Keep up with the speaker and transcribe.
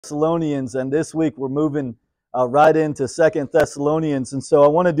Thessalonians, and this week we're moving right into Second Thessalonians. And so I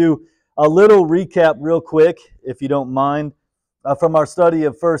want to do a little recap real quick, if you don't mind, from our study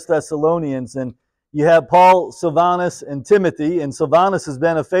of First Thessalonians. And you have Paul, Silvanus, and Timothy. And Silvanus has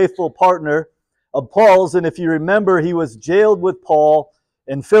been a faithful partner of Paul's. And if you remember, he was jailed with Paul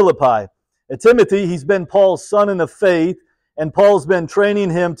in Philippi. And Timothy, he's been Paul's son in the faith, and Paul's been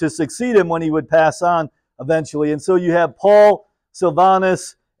training him to succeed him when he would pass on eventually. And so you have Paul,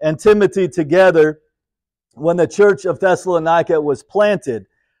 Silvanus, and Timothy together when the church of Thessalonica was planted.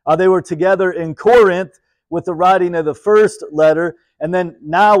 They were together in Corinth with the writing of the first letter, and then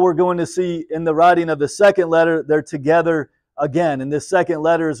now we're going to see in the writing of the second letter, they're together again. And this second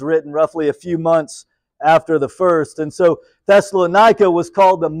letter is written roughly a few months after the first. And so Thessalonica was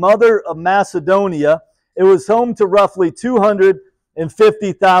called the mother of Macedonia. It was home to roughly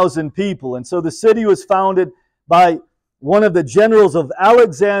 250,000 people. And so the city was founded by one of the generals of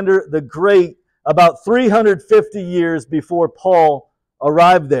Alexander the Great about 350 years before Paul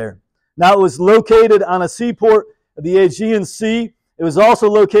arrived there. Now it was located on a seaport of the Aegean Sea. It was also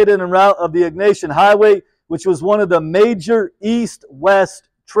located en route of the Egnatian Highway, which was one of the major east-west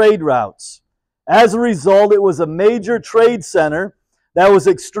trade routes. As a result, it was a major trade center that was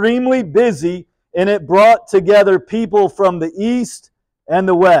extremely busy, and it brought together people from the east and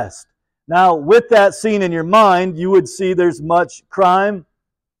the west. Now, with that scene in your mind, you would see there's much crime,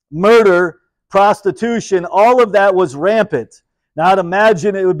 murder, prostitution. All of that was rampant. Now, I'd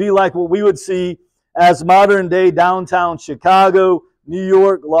imagine it would be like what we would see as modern-day downtown Chicago, New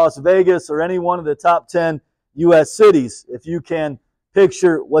York, Las Vegas, or any one of the top 10 U.S. cities, if you can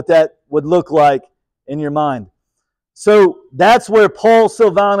picture what that would look like in your mind. So that's where Paul,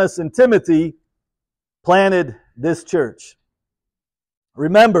 Silvanus, and Timothy planted this church.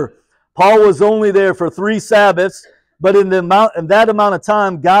 Remember, Paul was only there for 3 Sabbaths, but in that amount of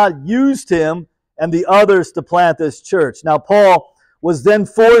time, God used him and the others to plant this church. Now, Paul was then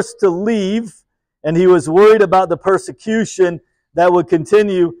forced to leave, and he was worried about the persecution that would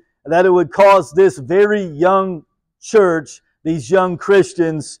continue, that it would cause this very young church, these young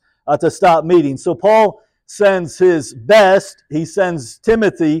Christians, to stop meeting. So Paul sends his best, he sends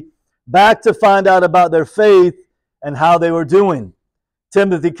Timothy back to find out about their faith and how they were doing.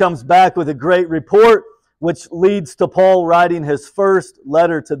 Timothy comes back with a great report, which leads to Paul writing his first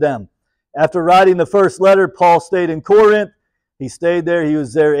letter to them. After writing the first letter, Paul stayed in Corinth. He stayed there. He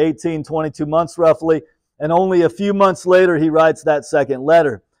was there 22 months roughly. And only a few months later, he writes that second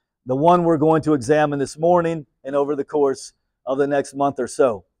letter, the one we're going to examine this morning and over the course of the next month or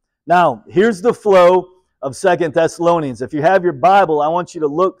so. Now, here's the flow of 2 Thessalonians. If you have your Bible, I want you to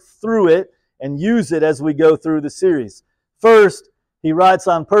look through it and use it as we go through the series. First, he writes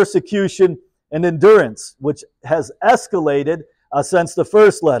on persecution and endurance, which has escalated since the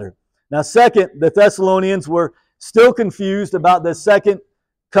first letter. Now, second, the Thessalonians were still confused about the second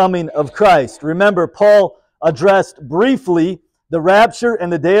coming of Christ. Remember, Paul addressed briefly the rapture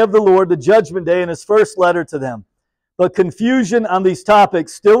and the day of the Lord, the judgment day, in his first letter to them. But confusion on these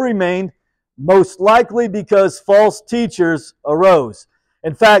topics still remained, most likely because false teachers arose.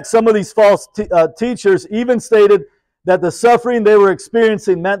 In fact, some of these false teachers even stated that the suffering they were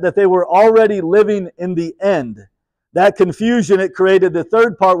experiencing meant that they were already living in the end. That confusion, it created the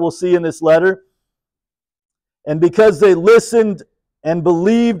third part we'll see in this letter. And because they listened and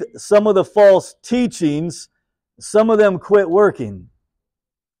believed some of the false teachings, some of them quit working.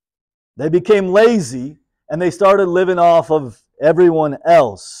 They became lazy, and they started living off of everyone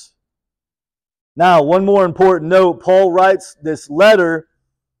else. Now, one more important note, Paul writes this letter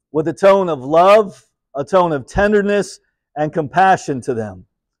with a tone of love, a tone of tenderness and compassion to them,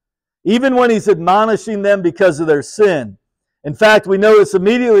 even when he's admonishing them because of their sin. In fact, we notice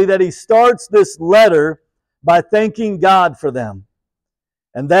immediately that he starts this letter by thanking God for them.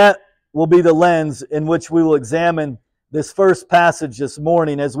 And that will be the lens in which we will examine this first passage this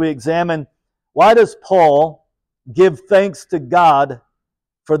morning as we examine why does Paul give thanks to God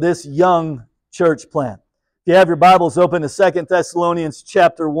for this young church plant. If you have your Bibles open to 2 Thessalonians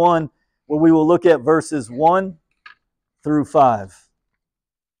chapter 1, where we will look at verses 1 through 5.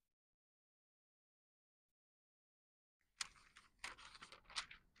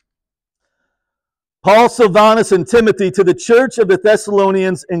 Paul, Silvanus, and Timothy to the church of the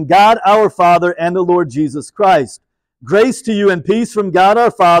Thessalonians in God our Father and the Lord Jesus Christ. Grace to you and peace from God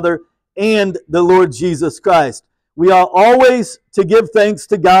our Father and the Lord Jesus Christ. We are always to give thanks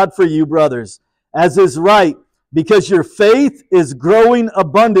to God for you, brothers, as is right, because your faith is growing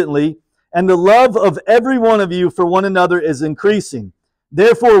abundantly, and the love of every one of you for one another is increasing.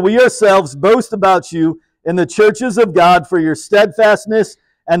 Therefore, we ourselves boast about you in the churches of God for your steadfastness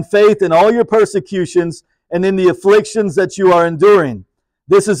and faith in all your persecutions and in the afflictions that you are enduring.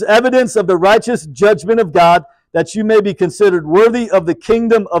 This is evidence of the righteous judgment of God, that you may be considered worthy of the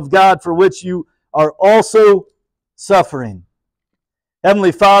kingdom of God for which you are also suffering.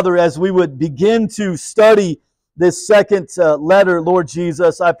 Heavenly Father, as we would begin to study this second letter, Lord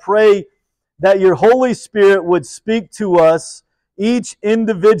Jesus, I pray that your Holy Spirit would speak to us each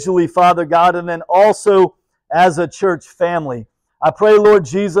individually, Father God, and then also as a church family. I pray, Lord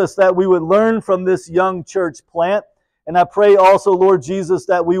Jesus, that we would learn from this young church plant. And I pray also, Lord Jesus,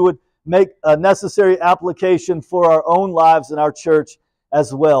 that we would make a necessary application for our own lives and our church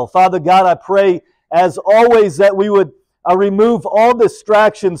as well. Father God, I pray, as always, that we would remove all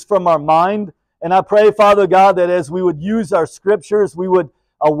distractions from our mind. And I pray, Father God, that as we would use our scriptures, we would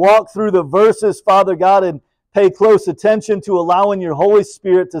walk through the verses, Father God, and pay close attention to allowing your Holy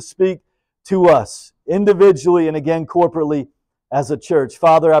Spirit to speak to us individually and again corporately as a church.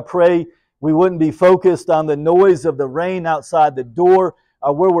 Father, I pray we wouldn't be focused on the noise of the rain outside the door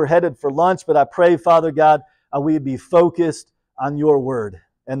where we're headed for lunch, but I pray, Father God, we'd be focused on your word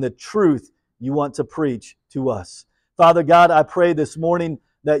and the truth you want to preach to us. Father God, I pray this morning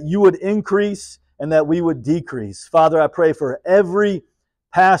that you would increase and that we would decrease. Father, I pray for every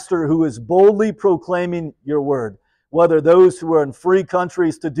pastor who is boldly proclaiming your word, whether those who are in free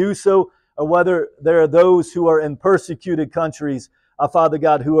countries to do so, or whether there are those who are in persecuted countries, Father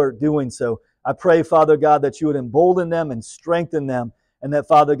God, who are doing so. I pray, Father God, that you would embolden them and strengthen them, and that,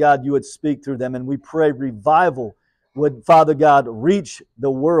 Father God, you would speak through them. And we pray revival would, Father God, reach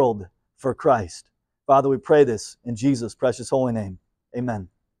the world for Christ. Father, we pray this in Jesus' precious holy name. Amen.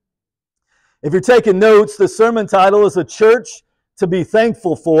 If you're taking notes, the sermon title is A Church to be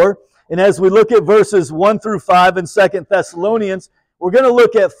Thankful For. And as we look at verses 1 through 5 in 2 Thessalonians, we're going to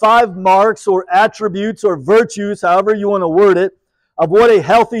look at 5 marks or attributes or virtues, however you want to word it, of what a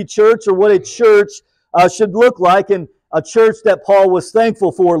healthy church or what a church should look like, and a church that Paul was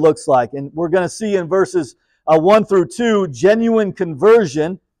thankful for looks like. And we're going to see in verses 1 through 2, genuine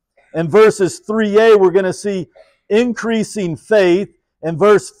conversion. In verses 3a, we're going to see increasing faith. In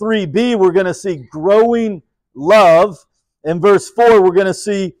verse 3b, we're going to see growing love. In verse 4, we're going to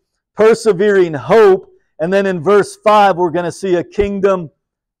see persevering hope. And then in verse 5, we're going to see a kingdom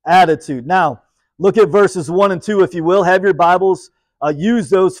attitude. Now, look at verses 1 and 2, if you will. Have your Bibles. Use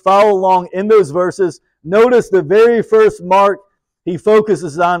those. Follow along in those verses. Notice the very first mark he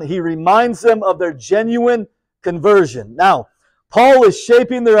focuses on. He reminds them of their genuine conversion. Now, Paul is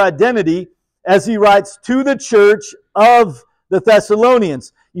shaping their identity as he writes to the church of the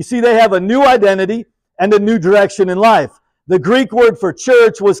Thessalonians. You see, they have a new identity and a new direction in life. The Greek word for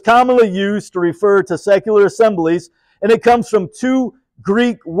church was commonly used to refer to secular assemblies, and it comes from 2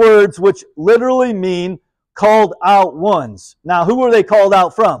 Greek words which literally mean called out ones. Now, who were they called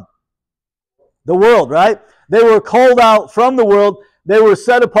out from? The world, right? They were called out from the world. They were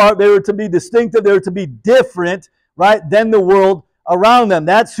set apart. They were to be distinctive. They were to be different, right, than the world around them.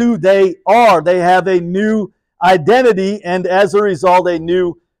 That's who they are. They have a new identity, and as a result, a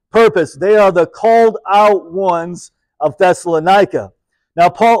new purpose. They are the called out ones of Thessalonica. Now,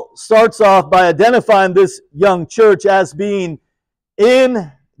 Paul starts off by identifying this young church as being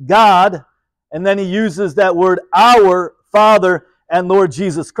in God, and then he uses that word, our Father and Lord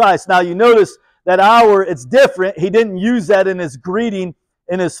Jesus Christ. Now, you notice that our, it's different. He didn't use that in his greeting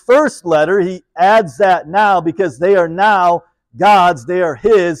in his first letter. He adds that now because they are now God's. They are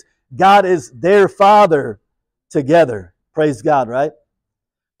His. God is their Father together. Praise God, right?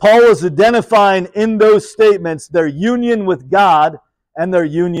 Paul is identifying in those statements their union with God and their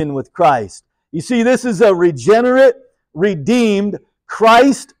union with Christ. You see, this is a regenerate, redeemed,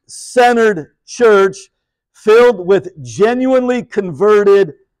 Christ-centered church filled with genuinely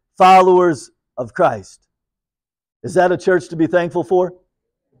converted followers of Christ. Is that a church to be thankful for?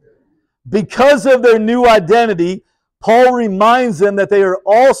 Because of their new identity, Paul reminds them that they are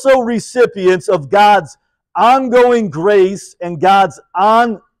also recipients of God's ongoing grace and God's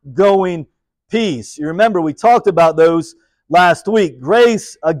ongoing peace. You remember we talked about those last week.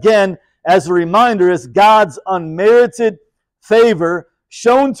 Grace, again, as a reminder, is God's unmerited favor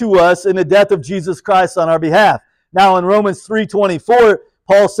shown to us in the death of Jesus Christ on our behalf. Now in Romans 3:24,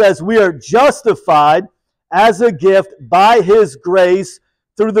 Paul says we are justified as a gift by His grace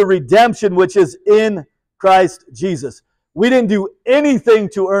through the redemption which is in Christ Jesus. We didn't do anything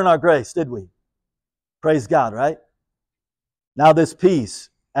to earn our grace, did we? Praise God, right? Now this peace,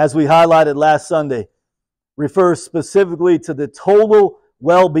 as we highlighted last Sunday, refers specifically to the total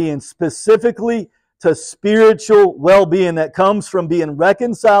well-being, specifically to spiritual well-being that comes from being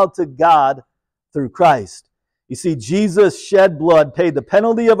reconciled to God through Christ. You see, Jesus shed blood, paid the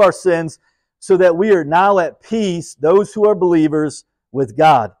penalty of our sins, so that we are now at peace, those who are believers, with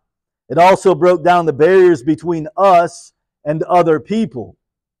God. It also broke down the barriers between us and other people,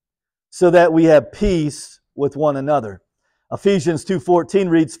 so that we have peace with one another. Ephesians 2:14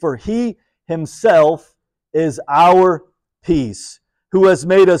 reads, "For He Himself is our peace, who has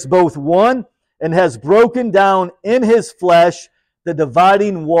made us both one and has broken down in His flesh the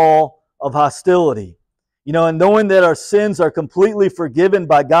dividing wall of hostility." You know, and knowing that our sins are completely forgiven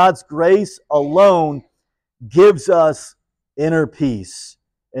by God's grace alone gives us inner peace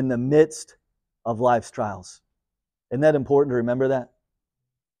in the midst of life's trials. Isn't that important to remember that?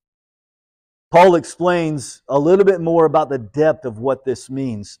 Paul explains a little bit more about the depth of what this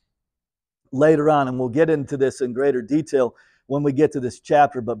means later on, and we'll get into this in greater detail when we get to this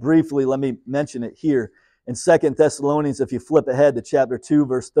chapter, but briefly let me mention it here. In 2 Thessalonians, if you flip ahead to chapter 2,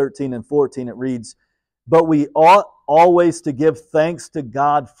 verse 13 and 14, it reads, "But we ought always to give thanks to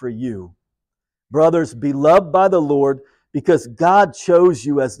God for you, brothers, beloved by the Lord, because God chose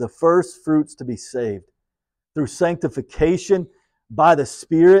you as the first fruits to be saved, through sanctification by the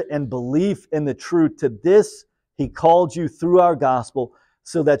Spirit and belief in the truth. To this He called you through our gospel,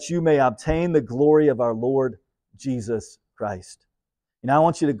 so that you may obtain the glory of our Lord Jesus Christ." And I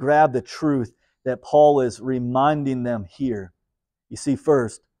want you to grab the truth that Paul is reminding them here. You see,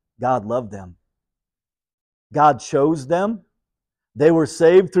 first, God loved them. God chose them. They were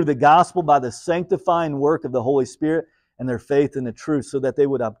saved through the gospel by the sanctifying work of the Holy Spirit and their faith in the truth, so that they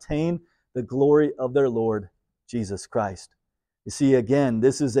would obtain the glory of their Lord Jesus Christ. You see, again,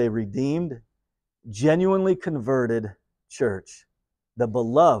 this is a redeemed, genuinely converted church, the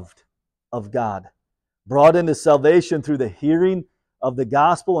beloved of God, brought into salvation through the hearing of the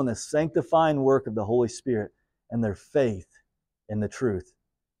gospel and the sanctifying work of the Holy Spirit and their faith in the truth.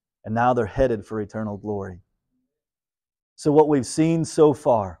 And now they're headed for eternal glory. So what we've seen so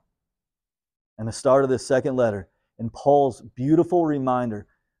far in the start of this second letter, and Paul's beautiful reminder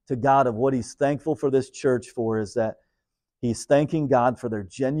to God of what he's thankful for this church for, is that he's thanking God for their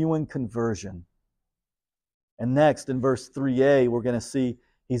genuine conversion. And next, in verse 3a, we're going to see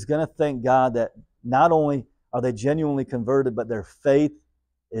he's going to thank God that not only are they genuinely converted, but their faith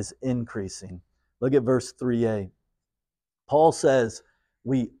is increasing. Look at verse 3a. Paul says,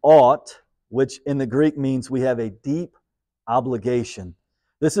 we ought, which in the Greek means we have a deep obligation.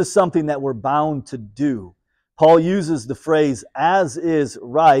 This is something that we're bound to do. Paul uses the phrase, "as is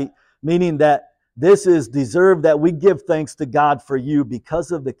right," meaning that this is deserved, that we give thanks to God for you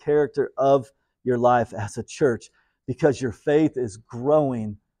because of the character of your life as a church, because your faith is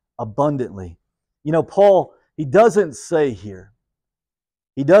growing abundantly. You know, Paul, he doesn't say here,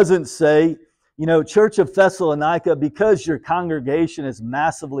 Church of Thessalonica, because your congregation is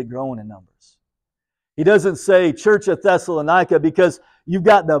massively growing in numbers. He doesn't say, Church of Thessalonica, because you've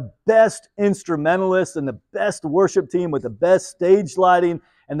got the best instrumentalists and the best worship team with the best stage lighting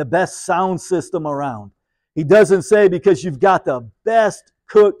and the best sound system around. He doesn't say, because you've got the best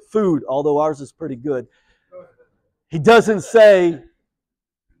cooked food, although ours is pretty good. He doesn't say,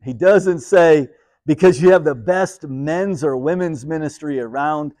 because you have the best men's or women's ministry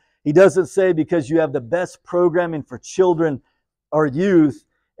around. He doesn't say, because you have the best programming for children or youth,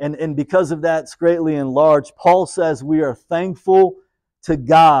 and because of that, it's greatly enlarged. Paul says we are thankful to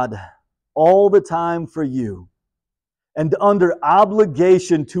God all the time for you, and under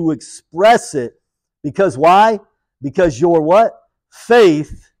obligation to express it. Because why? Because your what?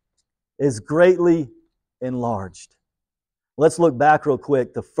 Faith is greatly enlarged. Let's look back real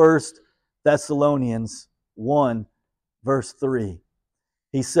quick to 1 Thessalonians 1, verse 3.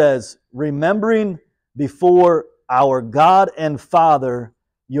 He says, remembering before our God and Father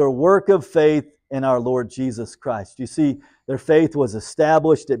your work of faith in our Lord Jesus Christ. You see, their faith was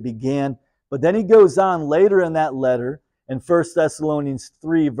established, it began. But then he goes on later in that letter, in 1 Thessalonians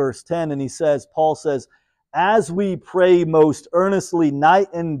 3, verse 10, and Paul says, as we pray most earnestly night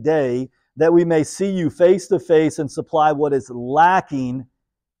and day, that we may see you face to face and supply what is lacking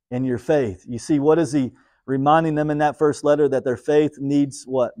in your faith. You see, what is he reminding them in that first letter? That their faith needs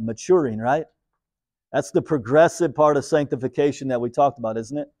what? Maturing, right? That's the progressive part of sanctification that we talked about,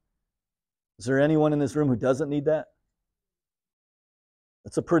 isn't it? Is there anyone in this room who doesn't need that?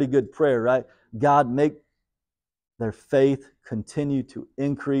 That's a pretty good prayer, right? God, make their faith continue to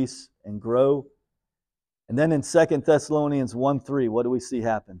increase and grow. And then in 2 Thessalonians 1:3, what do we see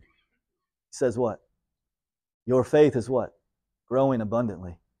happen? He says what? Your faith is what? Growing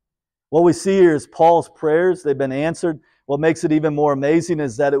abundantly. What we see here is Paul's prayers. They've been answered. What makes it even more amazing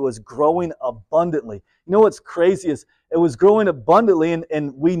is that it was growing abundantly. You know what's crazy is it was growing abundantly,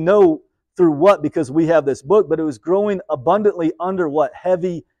 and we know through what? Because we have this book, but it was growing abundantly under what?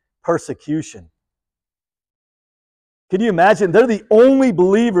 Heavy persecution. Can you imagine? They're the only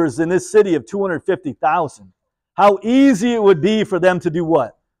believers in this city of 250,000. How easy it would be for them to do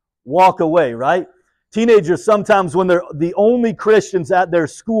what? Walk away, right? Teenagers, sometimes when they're the only Christians at their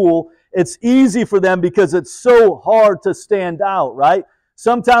school, it's easy for them because it's so hard to stand out, right?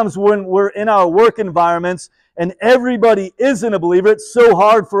 Sometimes when we're in our work environments and everybody isn't a believer, it's so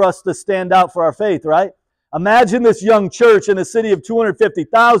hard for us to stand out for our faith, right? Imagine this young church in a city of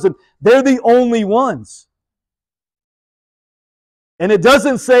 250,000. They're the only ones. And it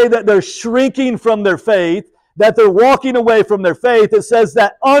doesn't say that they're shrinking from their faith, that they're walking away from their faith. It says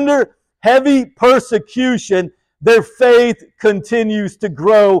that under heavy persecution, their faith continues to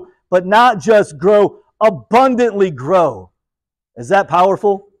grow, but not just grow, abundantly grow. Is that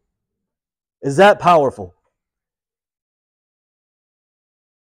powerful? Is that powerful?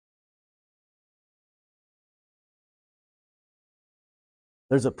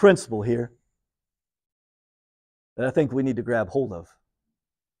 There's a principle here that I think we need to grab hold of.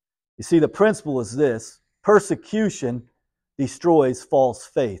 You see, the principle is this: persecution destroys false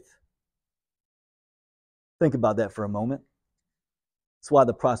faith. Think about that for a moment. That's why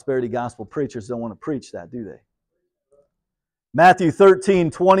the prosperity gospel preachers don't want to preach that, do they? Matthew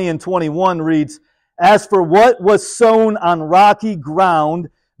 13:20 and 21 reads, "As for what was sown on rocky ground,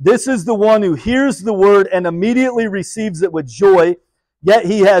 this is the one who hears the word and immediately receives it with joy, yet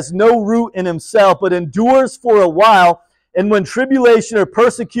he has no root in himself, but endures for a while, and when tribulation or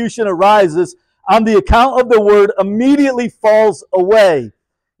persecution arises, on the account of the word, immediately falls away."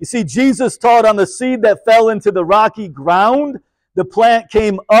 You see, Jesus taught on the seed that fell into the rocky ground. The plant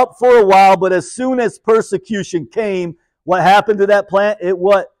came up for a while, but as soon as persecution came, what happened to that plant? It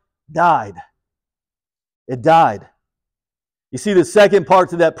what? Died. It died. You see, the second part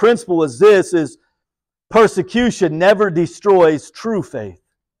to that principle is this, is persecution never destroys true faith.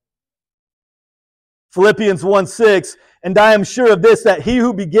 Philippians 1:6, "And I am sure of this, that he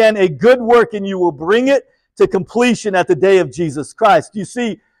who began a good work in you will bring it to completion at the day of Jesus Christ." You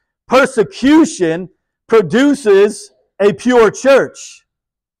see, persecution produces a pure church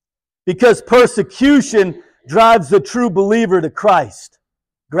because persecution drives the true believer to Christ.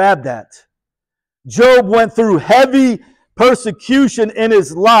 Grab that. Job went through heavy persecution in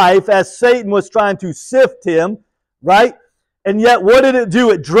his life as Satan was trying to sift him, right? And yet what did it do?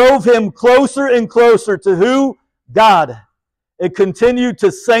 It drove him closer and closer to who? God. It continued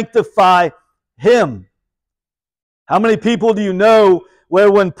to sanctify him. How many people do you know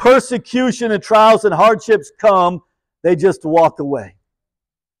where when persecution and trials and hardships come, they just walk away?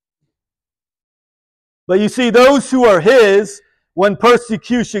 But you see, those who are his, when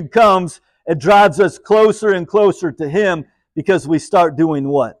persecution comes, it drives us closer and closer to him because we start doing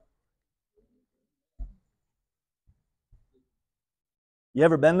what? You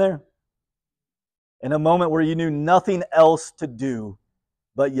ever been there? In a moment where you knew nothing else to do,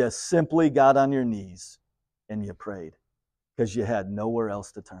 but you simply got on your knees and you prayed because you had nowhere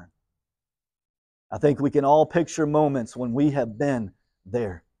else to turn. I think we can all picture moments when we have been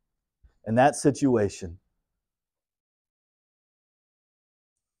there in that situation.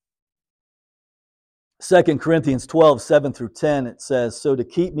 Second Corinthians 12:7 through 10, it says, "So to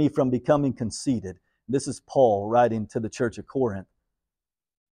keep me from becoming conceited," this is Paul writing to the church of Corinth,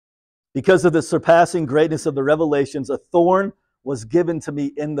 "because of the surpassing greatness of the revelations, a thorn was given to me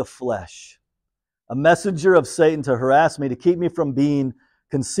in the flesh, a messenger of Satan to harass me, to keep me from being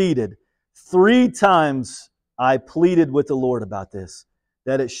conceited. 3 times I pleaded with the Lord about this,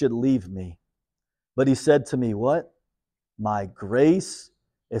 that it should leave me. But he said to me," what? "My grace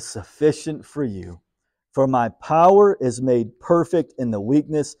is sufficient for you. For my power is made perfect in the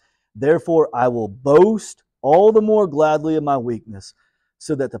weakness. Therefore I will boast all the more gladly of my weakness,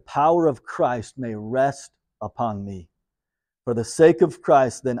 so that the power of Christ may rest upon me. For the sake of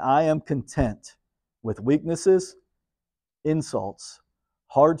Christ, then I am content with weaknesses, insults,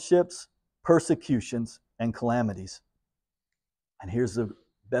 hardships, persecutions, and calamities." And here's the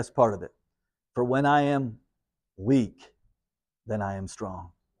best part of it. "For when I am weak, then I am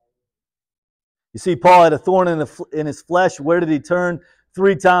strong." You see, Paul had a thorn in his flesh. Where did he turn?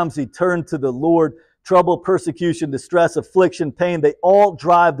 3 times he turned to the Lord. Trouble, persecution, distress, affliction, pain, they all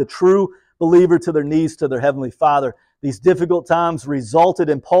drive the true believer to their knees to their Heavenly Father. These difficult times resulted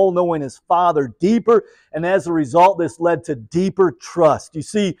in Paul knowing his Father deeper, and as a result, this led to deeper trust. You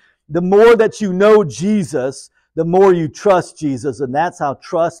see, the more that you know Jesus, the more you trust Jesus, and that's how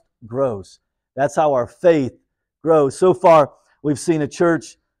trust grows. That's how our faith grows. So far, we've seen a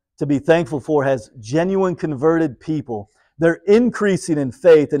church to be thankful for has genuine converted people They're increasing in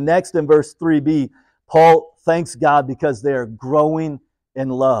faith. And next in verse 3b, Paul thanks God because they are growing in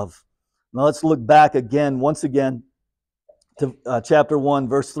love. Now let's look back again, once again, to chapter 1,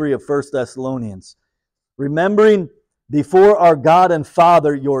 verse 3 of 1 Thessalonians. Remembering before our God and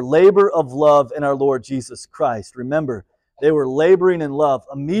Father your labor of love in our Lord Jesus Christ. Remember, they were laboring in love.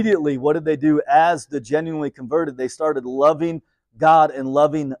 Immediately, what did they do as the genuinely converted? They started loving God and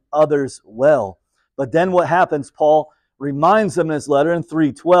loving others well. But then what happens? Paul reminds them in his letter in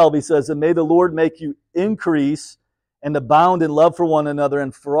 3:12. He says, and may the Lord make you increase and abound in love for one another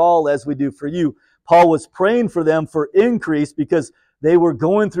and for all as we do for you. Paul was praying for them for increase because they were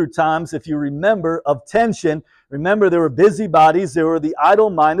going through times, if you remember, of tension. Remember, there were busybodies, there were the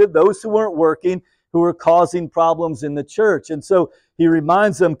idle-minded, those who weren't working, who were causing problems in the church. And so he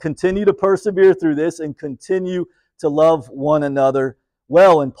reminds them, continue to persevere through this and continue to love one another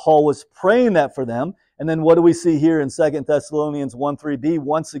well. And Paul was praying that for them. And then what do we see here in 2 Thessalonians 1:3b?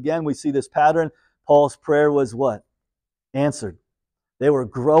 Once again, we see this pattern. Paul's prayer was what? Answered. They were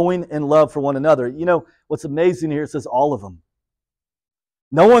growing in love for one another. You know, what's amazing here, it says all of them.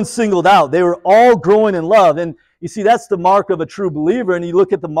 No one singled out. They were all growing in love. And you see, that's the mark of a true believer. And you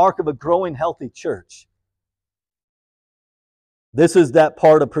look at the mark of a growing, healthy church. This is that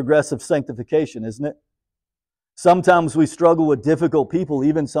part of progressive sanctification, isn't it? Sometimes we struggle with difficult people.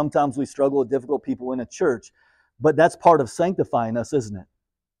 Even sometimes we struggle with difficult people in a church. But that's part of sanctifying us, isn't it?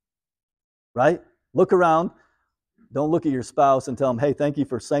 Right? Look around. Don't look at your spouse and tell them, hey, thank you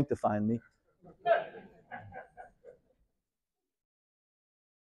for sanctifying me.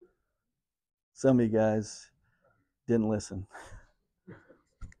 Some of you guys didn't listen.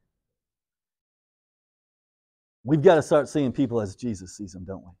 We've got to start seeing people as Jesus sees them,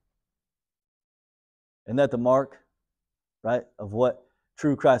 don't we? Isn't that the mark, right, of what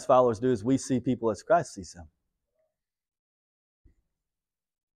true Christ followers do, is we see people as Christ sees them.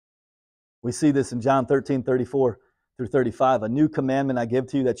 We see this in John 13:34 through 35. A new commandment I give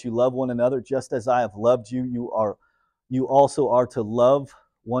to you, that you love one another, just as I have loved you, you also are to love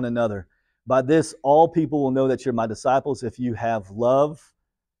one another. By this, all people will know that you're my disciples if you have love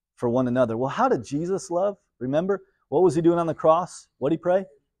for one another. Well, how did Jesus love? Remember, what was he doing on the cross? What did he pray?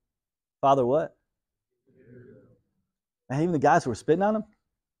 Father, what? And even the guys who were spitting on him,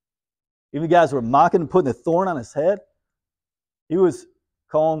 even the guys who were mocking and putting a thorn on his head, he was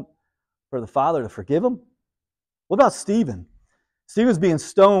calling for the Father to forgive him. What about Stephen? Stephen was being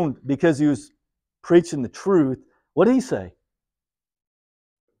stoned because he was preaching the truth. What did he say?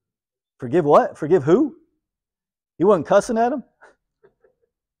 Forgive what? Forgive who? He wasn't cussing at him?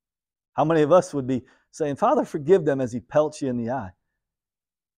 How many of us would be saying, Father, forgive them, as he pelts you in the eye?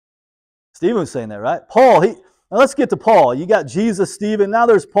 Stephen was saying that, right? Paul, now let's get to Paul. You got Jesus, Stephen. Now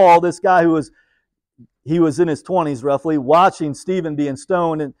there's Paul, this guy who was in his 20s roughly, watching Stephen being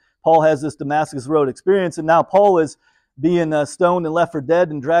stoned. And Paul has this Damascus Road experience. And now Paul is being stoned and left for dead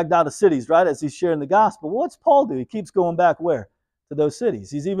and dragged out of cities, right, as he's sharing the gospel. What's Paul do? He keeps going back where? To those cities.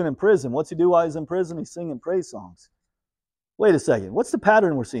 He's even in prison. What's he do while he's in prison? He's singing praise songs. Wait a second. What's the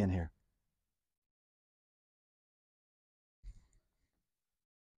pattern we're seeing here?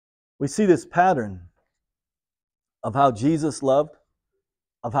 We see this pattern of how Jesus loved,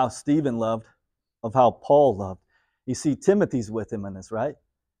 of how Stephen loved, of how Paul loved. You see, Timothy's with him in this, right?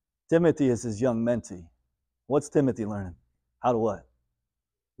 Timothy is his young mentee. What's Timothy learning? How to what?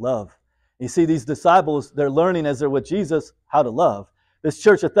 Love. You see, these disciples, they're learning as they're with Jesus how to love. This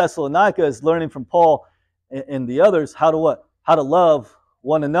church of Thessalonica is learning from Paul and the others how to what? How to love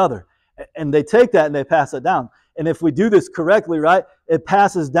one another. And they take that and they pass it down. And if we do this correctly, right, it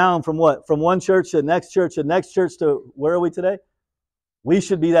passes down from what? From one church to the next church to where are we today? We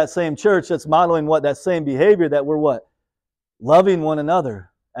should be that same church that's modeling what? That same behavior, that we're what? Loving one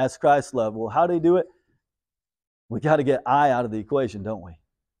another as Christ loved. Well, how do you do it? We got to get I out of the equation, don't we?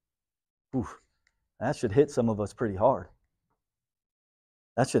 Oof, that should hit some of us pretty hard.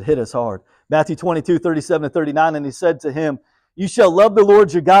 That should hit us hard. Matthew 22:37-39, and he said to him, you shall love the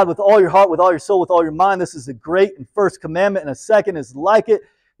Lord your God with all your heart, with all your soul, with all your mind. This is the great and first commandment, and a second is like it.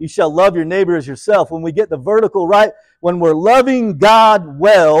 You shall love your neighbor as yourself. When we get the vertical right, when we're loving God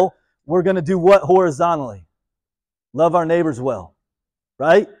well, we're going to do what horizontally? Love our neighbors well,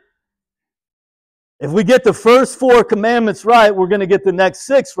 right? If we get the first 4 commandments right, we're going to get the next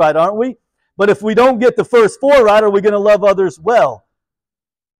 6 right, aren't we? But if we don't get the first 4 right, are we going to love others well?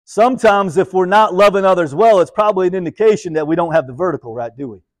 Sometimes if we're not loving others well, it's probably an indication that we don't have the vertical right, do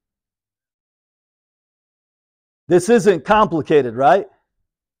we? This isn't complicated, right?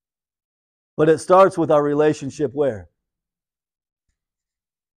 But it starts with our relationship where?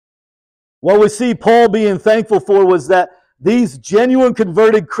 What we see Paul being thankful for was that These genuine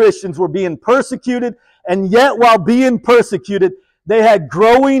converted Christians were being persecuted, and yet while being persecuted, they had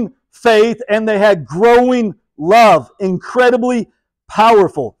growing faith and they had growing love. Incredibly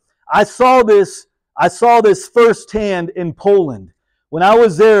powerful. I saw this firsthand in Poland. When I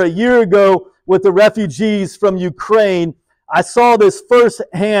was there a year ago with the refugees from Ukraine, I saw this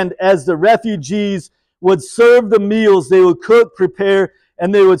firsthand as the refugees would serve the meals. They would cook, prepare,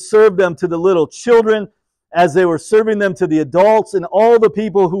 and they would serve them to the little children as they were serving them to the adults and all the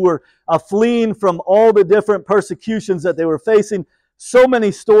people who were fleeing from all the different persecutions that they were facing. So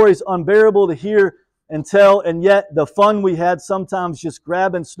many stories unbearable to hear and tell, and yet the fun we had sometimes just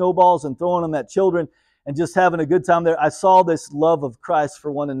grabbing snowballs and throwing them at children and just having a good time there. I saw this love of Christ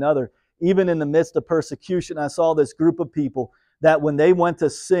for one another. Even in the midst of persecution, I saw this group of people that when they went to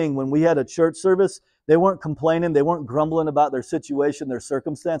sing, when we had a church service, they weren't complaining, they weren't grumbling about their situation, their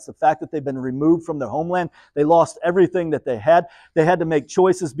circumstance, the fact that they've been removed from their homeland. They lost everything that they had. They had to make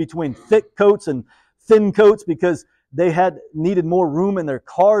choices between thick coats and thin coats because they had needed more room in their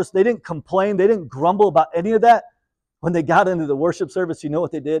cars. They didn't complain. They didn't grumble about any of that. When they got into the worship service, you know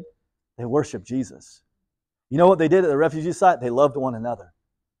what they did? They worshiped Jesus. You know what they did at the refugee site? They loved one another.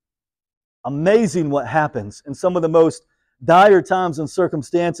 Amazing what happens in some of the most dire times and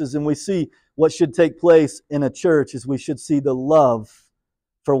circumstances, and we see what should take place in a church is we should see the love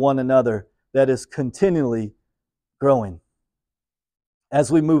for one another that is continually growing.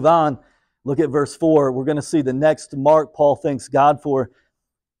 As we move on, look at verse 4. We're going to see the next mark Paul thanks God for.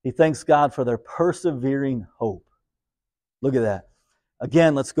 He thanks God for their persevering hope. Look at that.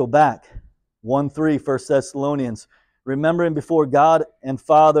 Again, let's go back. 1:3, 1 Thessalonians. Remembering before God and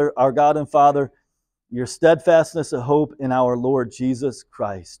Father, our God and Father, your steadfastness of hope in our Lord Jesus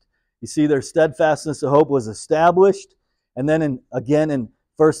Christ. You see, their steadfastness of hope was established. And then again in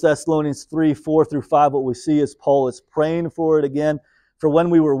 1 Thessalonians 3, 4 through 5, what we see is Paul is praying for it again. For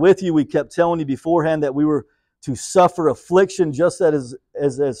when we were with you, we kept telling you beforehand that we were to suffer affliction just as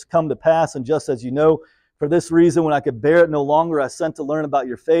has come to pass, and just as you know. For this reason, when I could bear it no longer, I sent to learn about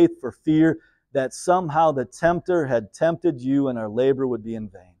your faith for fear that somehow the tempter had tempted you and our labor would be in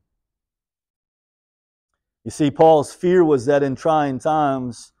vain. You see, Paul's fear was that in trying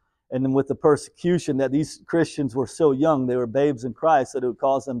times and with the persecution, that these Christians were so young, they were babes in Christ, that it would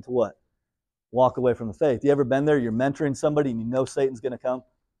cause them to what? Walk away from the faith. You ever been there? You're mentoring somebody and you know Satan's going to come?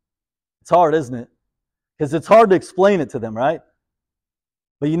 It's hard, isn't it? Because it's hard to explain it to them, right?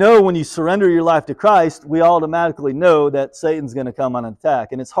 But you know, when you surrender your life to Christ, we automatically know that Satan's going to come on an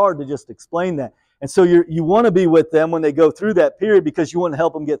attack. And it's hard to just explain that. And so you want to be with them when they go through that period because you want to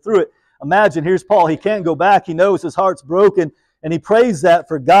help them get through it. Imagine, here's Paul. He can't go back. He knows his heart's broken. And he prays that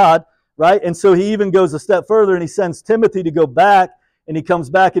for God, right? And so he even goes a step further and he sends Timothy to go back. And he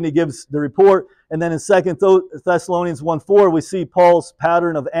comes back and he gives the report. And then in 2 Thessalonians 1:4, we see Paul's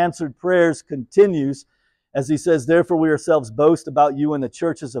pattern of answered prayers continues. As he says, therefore we ourselves boast about you in the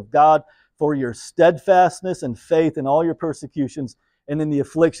churches of God for your steadfastness and faith in all your persecutions and in the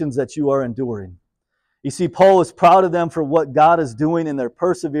afflictions that you are enduring. You see, Paul is proud of them for what God is doing in their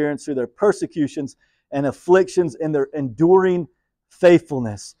perseverance through their persecutions and afflictions and their enduring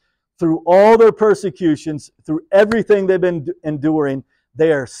faithfulness. Through all their persecutions, through everything they've been enduring,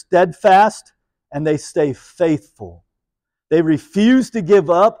 they are steadfast and they stay faithful. They refuse to give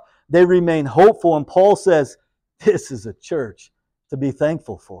up. They remain hopeful, and Paul says, this is a church to be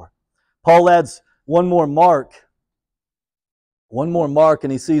thankful for. Paul adds one more mark,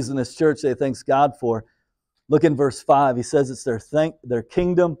 and he sees in this church that he thanks God for. Look in verse 5. He says it's their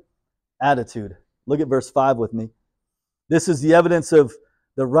kingdom attitude. Look at verse 5 with me. This is the evidence of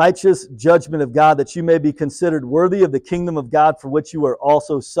the righteous judgment of God, that you may be considered worthy of the kingdom of God for which you are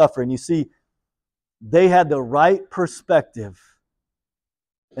also suffering. You see, they had the right perspective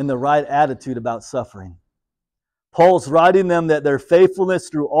and the right attitude about suffering. Paul's writing them that their faithfulness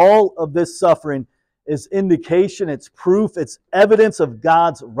through all of this suffering is indication, it's proof, it's evidence of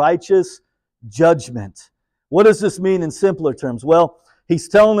God's righteous judgment. What does this mean in simpler terms? Well, he's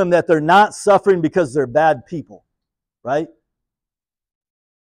telling them that they're not suffering because they're bad people, right?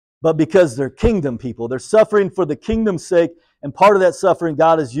 But because they're kingdom people. They're suffering for the kingdom's sake, and part of that suffering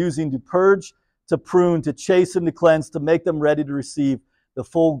God is using to purge, to prune, to chasten, to cleanse, to make them ready to receive the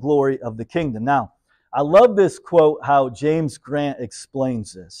full glory of the kingdom. Now, I love this quote, how James Grant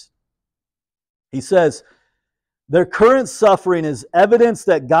explains this. He says, their current suffering is evidence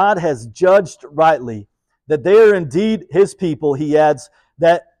that God has judged rightly, that they are indeed His people. He adds,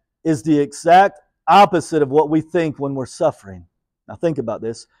 that is the exact opposite of what we think when we're suffering. Now think about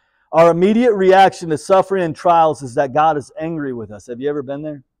this. Our immediate reaction to suffering and trials is that God is angry with us. Have you ever been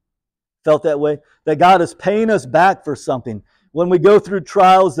there? felt that way? That God is paying us back for something. When we go through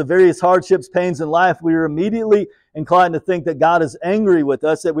trials, the various hardships, pains in life, we are immediately inclined to think that God is angry with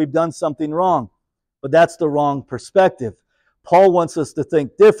us, that we've done something wrong. But that's the wrong perspective. Paul wants us to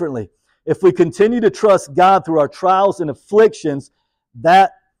think differently. If we continue to trust God through our trials and afflictions,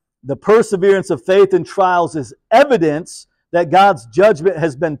 that the perseverance of faith in trials is evidence that God's judgment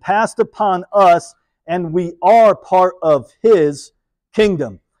has been passed upon us and we are part of His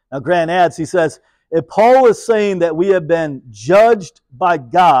kingdom. Now, Grant adds, he says, if Paul is saying that we have been judged by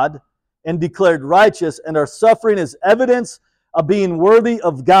God and declared righteous and our suffering is evidence of being worthy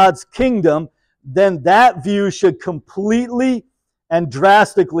of God's kingdom, then that view should completely and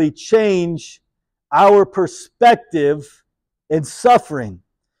drastically change our perspective in suffering.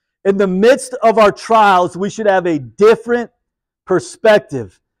 In the midst of our trials, we should have a different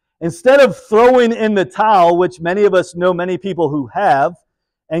perspective. Instead of throwing in the towel, which many of us know many people who have,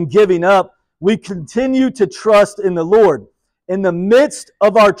 and giving up, we continue to trust in the Lord. In the midst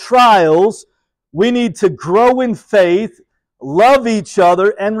of our trials, we need to grow in faith, love each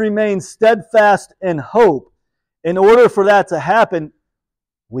other, and remain steadfast in hope. In order for that to happen,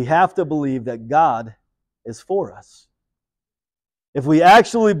 we have to believe that God is for us. If we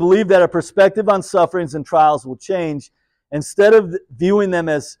actually believe that our perspective on sufferings and trials will change, instead of viewing them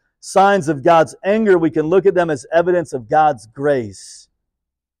as signs of God's anger, we can look at them as evidence of God's grace,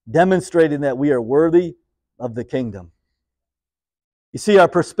 demonstrating that we are worthy of the kingdom. You see, our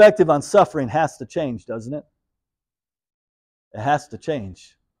perspective on suffering has to change, doesn't it? It has to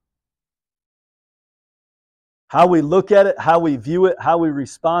change. How we look at it, how we view it, how we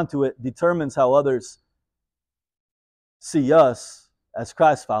respond to it determines how others see us as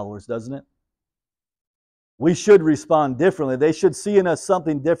Christ followers, doesn't it? We should respond differently. They should see in us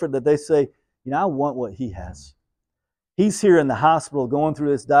something different that they say, you know, I want what he has. He's here in the hospital going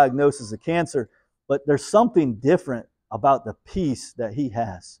through this diagnosis of cancer, but there's something different about the peace that he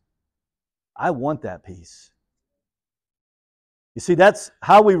has. I want that peace. You see, that's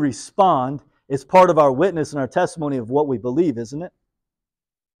how we respond. It's part of our witness and our testimony of what we believe, isn't it?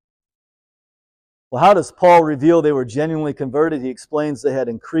 Well, how does Paul reveal they were genuinely converted? He explains they had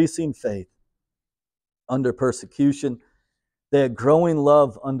increasing faith under persecution, they had growing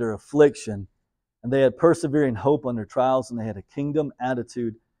love under affliction, and they had persevering hope under trials, and they had a kingdom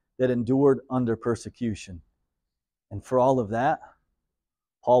attitude that endured under persecution. And for all of that,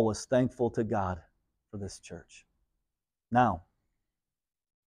 Paul was thankful to God for this church. Now,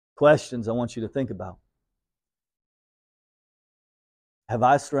 questions I want you to think about. Have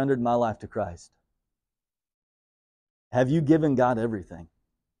I surrendered my life to Christ? Have you given God everything?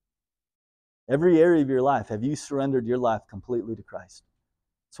 Every area of your life, have you surrendered your life completely to Christ?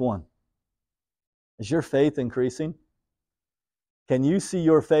 It's one. Is your faith increasing? Can you see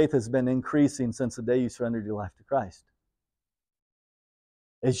your faith has been increasing since the day you surrendered your life to Christ?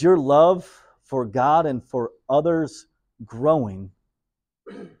 Is your love for God and for others growing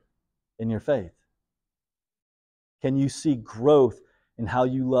in your faith? Can you see growth in how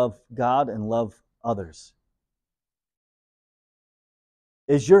you love God and love others?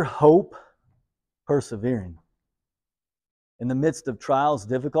 Is your hope persevering? In the midst of trials,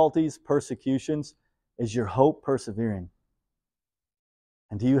 difficulties, persecutions, is your hope persevering?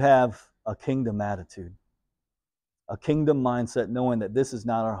 And do you have a kingdom attitude? A kingdom mindset, knowing that this is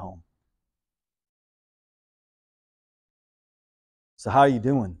not our home. So how are you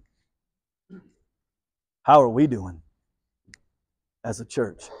doing? How are we doing as a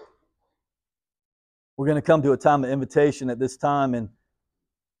church? We're going to come to a time of invitation at this time, and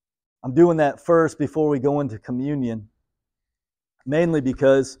I'm doing that first before we go into communion, mainly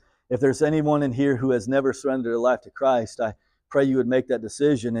because if there's anyone in here who has never surrendered their life to Christ, I pray you would make that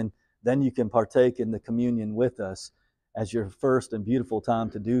decision, and then you can partake in the communion with us as your first and beautiful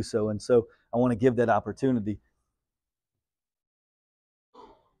time to do so. And so I want to give that opportunity.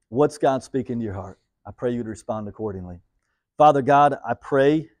 What's God speaking to your heart? I pray you'd respond accordingly. Father God, I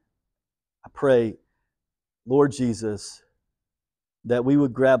pray, Lord Jesus, that we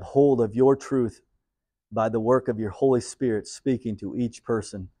would grab hold of your truth by the work of your Holy Spirit speaking to each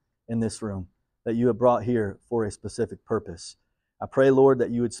person in this room that you have brought here for a specific purpose. I pray, Lord, that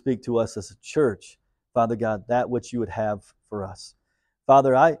you would speak to us as a church, Father God, that which you would have for us.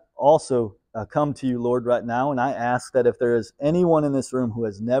 Father, I also come to you, Lord, right now, and I ask that if there is anyone in this room who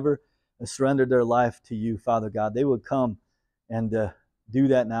has never surrendered their life to you, Father God, they would come and do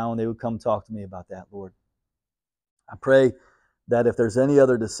that now, and they would come talk to me about that, Lord. I pray that if there's any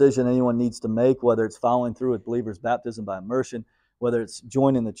other decision anyone needs to make, whether it's following through with believers' baptism by immersion, whether it's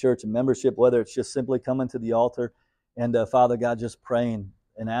joining the church and membership, whether it's just simply coming to the altar and, Father God, just praying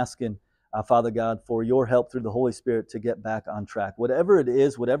and asking Father God, for your help through the Holy Spirit to get back on track. Whatever it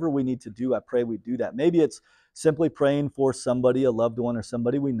is, whatever we need to do, I pray we do that. Maybe it's simply praying for somebody, a loved one, or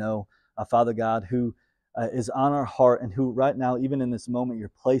somebody we know, Father God, who is on our heart and who right now, even in this moment,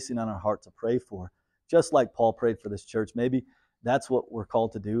 you're placing on our heart to pray for. Just like Paul prayed for this church. Maybe that's what we're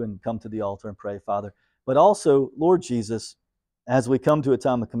called to do and come to the altar and pray, Father. But also, Lord Jesus, as we come to a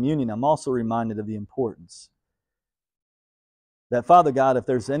time of communion, I'm also reminded of the importance that, Father God, if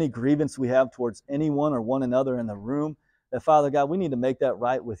there's any grievance we have towards anyone or one another in the room, that, Father God, we need to make that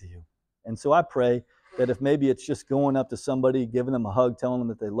right with you. And so I pray that if maybe it's just going up to somebody, giving them a hug, telling them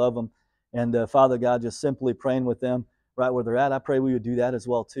that they love them, and Father God, just simply praying with them right where they're at, I pray we would do that as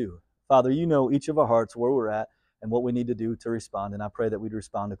well too. Father, you know each of our hearts, where we're at, and what we need to do to respond, and I pray that we'd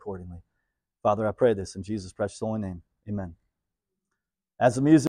respond accordingly. Father, I pray this in Jesus' precious holy name. Amen. As the music